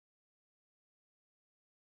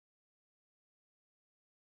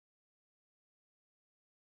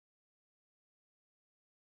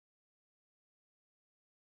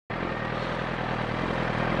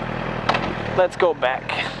let's go back.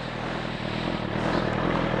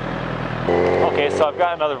 Okay, so I've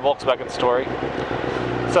got another Volkswagen story.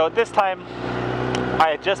 So this time, I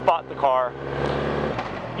had just bought the car,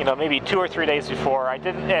 you know, maybe 2 or 3 days before.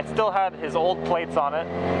 It still had his old plates on it.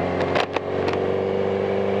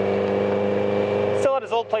 Still had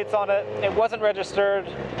his old plates on it. It wasn't registered.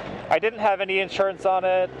 I didn't have any insurance on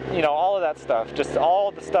it. You know, all of that stuff. Just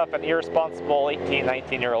all the stuff an irresponsible 18,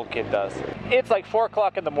 19-year-old kid does. It's like 4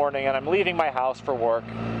 o'clock in the morning and I'm leaving my house for work.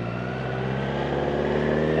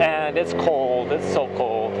 And it's cold. It's so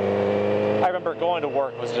cold. I remember going to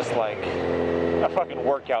work was just like a fucking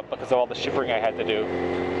workout because of all the shivering I had to do.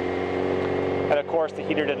 And of course the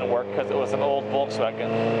heater didn't work because it was an old Volkswagen.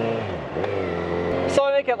 So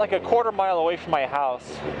I make it like a quarter mile away from my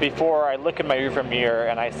house before I look in my rearview mirror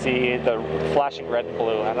and I see the flashing red and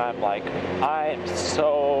blue, and I'm like, I'm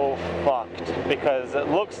so fucked, because it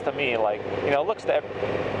looks to me like, you know,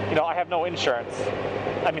 I have no insurance.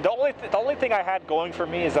 I mean, the only thing I had going for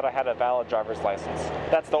me is that I had a valid driver's license.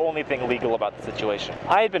 That's the only thing legal about the situation.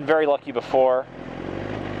 I had been very lucky before.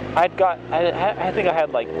 I think I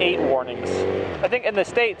had like 8 warnings. I think in the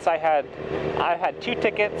States I had 2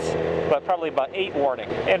 tickets, but probably about 8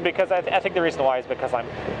 warnings. And because I think the reason why is because I'm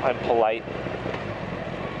polite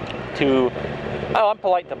to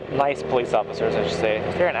nice police officers, I should say.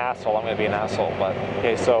 If they're an asshole, I'm going to be an asshole. But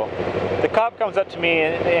okay, so the cop comes up to me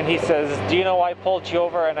and he says, "Do you know why I pulled you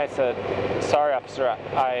over?" And I said, "Sorry, officer,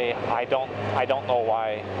 I don't know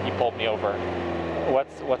why you pulled me over.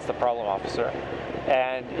 What's the problem, officer?"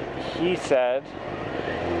 And he said,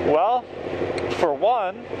 "Well, for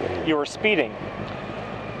one, you were speeding."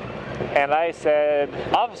 And I said,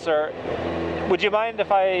 "Officer, would you mind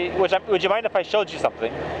if I showed you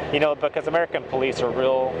something?" You know, because American police are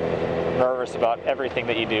real nervous about everything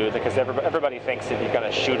that you do, because everybody thinks that you're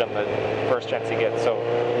gonna shoot them the first chance you get. So,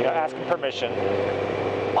 you know, asking permission.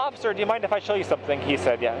 "Officer, do you mind if I show you something?" He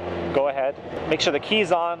said, "Yeah, go ahead." Make sure the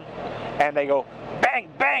key's on, and they go bang,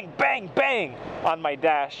 bang, bang, bang on my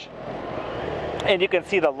dash. And you can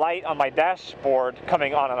see the light on my dashboard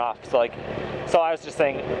coming on and off. So I was just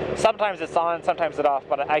saying, sometimes it's on, sometimes it's off,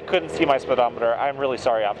 but I couldn't see my speedometer. "I'm really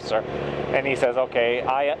sorry, officer." And he says, "Okay,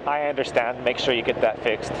 I understand. Make sure you get that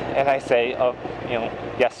fixed." And I say, "Oh, you know,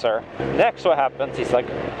 yes, sir." Next, what happens? He's like,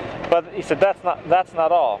 "But," he said, that's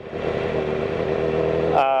not all."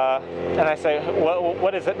 And I say,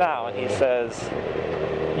 what is it now?" And he says,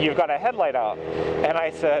 "You've got a headlight out." And I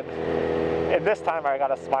said, and this time I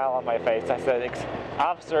got a smile on my face. I said,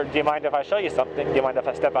 "Officer, do you mind if I show you something? Do you mind if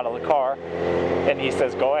I step out of the car?" And he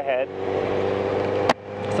says, "Go ahead."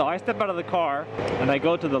 So I step out of the car and I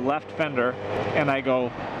go to the left fender and I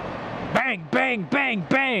go bang, bang, bang,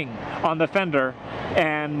 bang on the fender,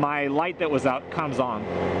 and my light that was out comes on.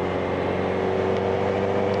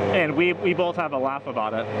 And we both have a laugh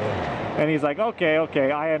about it. And he's like,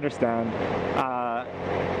 okay, I understand.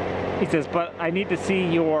 He says, "But I need to see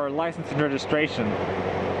your license and registration."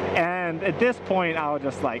 And at this point, I was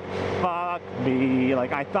just like, fuck me.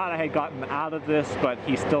 Like, I thought I had gotten out of this, but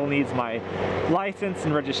he still needs my license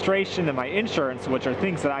and registration and my insurance, which are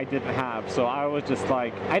things that I didn't have. So I was just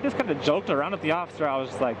like, I just kind of joked around with the officer. I was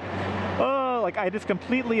just like, oh, like I just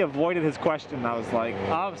completely avoided his question. I was like,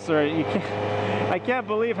 "Officer, I can't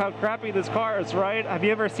believe how crappy this car is, right? Have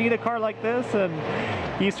you ever seen a car like this?" And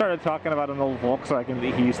he started talking about an old Volkswagen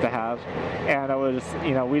that he used to have. And I was,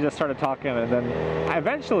 you know, we just started talking, and then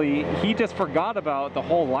eventually he just forgot about the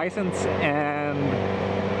whole license and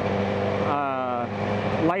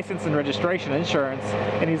registration, insurance,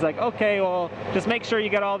 and he's like, "Okay, well, just make sure you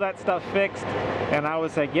get all that stuff fixed." And I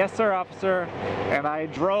was like, "Yes, sir, officer." And I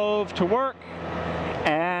drove to work,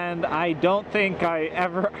 and I don't think I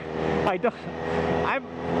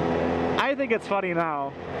think it's funny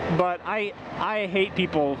now, but I hate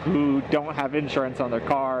people who don't have insurance on their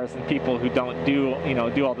cars and people who don't do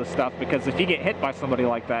all this stuff, because if you get hit by somebody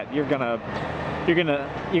like that, you're gonna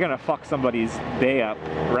fuck somebody's day up,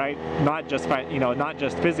 right? Not just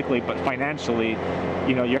physically, but financially.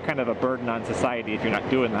 You know, you're kind of a burden on society if you're not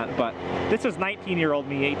doing that. But this is 19-year-old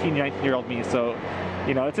me, 18, 19-year-old me, so,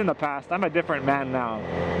 you know, it's in the past. I'm a different man now.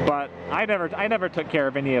 But I never took care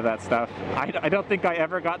of any of that stuff. I don't think I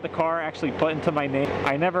ever got the car actually put into my name.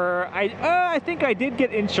 I think I did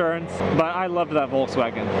get insurance, but I loved that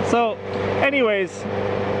Volkswagen. So, anyways,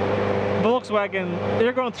 Volkswagen,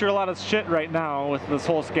 they're going through a lot of shit right now with this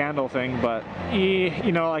whole scandal thing, but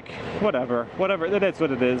you know, like, whatever, it is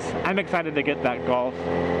what it is. I'm excited to get that Golf.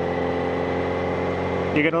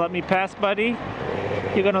 You gonna let me pass, buddy?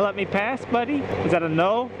 You gonna let me pass, buddy? Is that a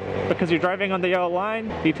no? Because you're driving on the yellow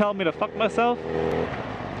line? You telling me to fuck myself?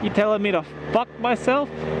 You telling me to fuck myself?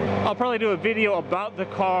 I'll probably do a video about the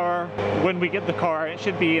car when we get the car. It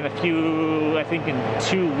should be in a few, I think in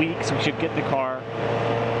 2 weeks we should get the car.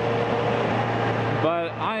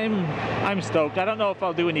 But I'm stoked. I don't know if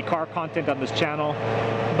I'll do any car content on this channel,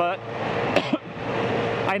 but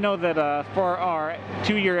I know that for our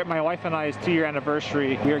my wife and I's 2-year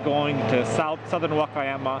anniversary, we are going to southern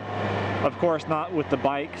Wakayama. Of course, not with the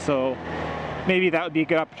bike, so maybe that would be a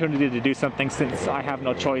good opportunity to do something since I have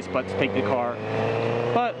no choice but to take the car.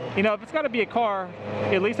 But, you know, if it's got to be a car,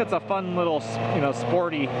 at least it's a fun little, you know,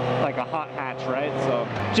 sporty, like a hot hatch, right? So,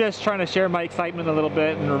 just trying to share my excitement a little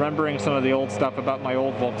bit and remembering some of the old stuff about my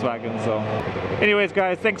old Volkswagen. So, anyways,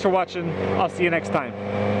 guys, thanks for watching. I'll see you next time.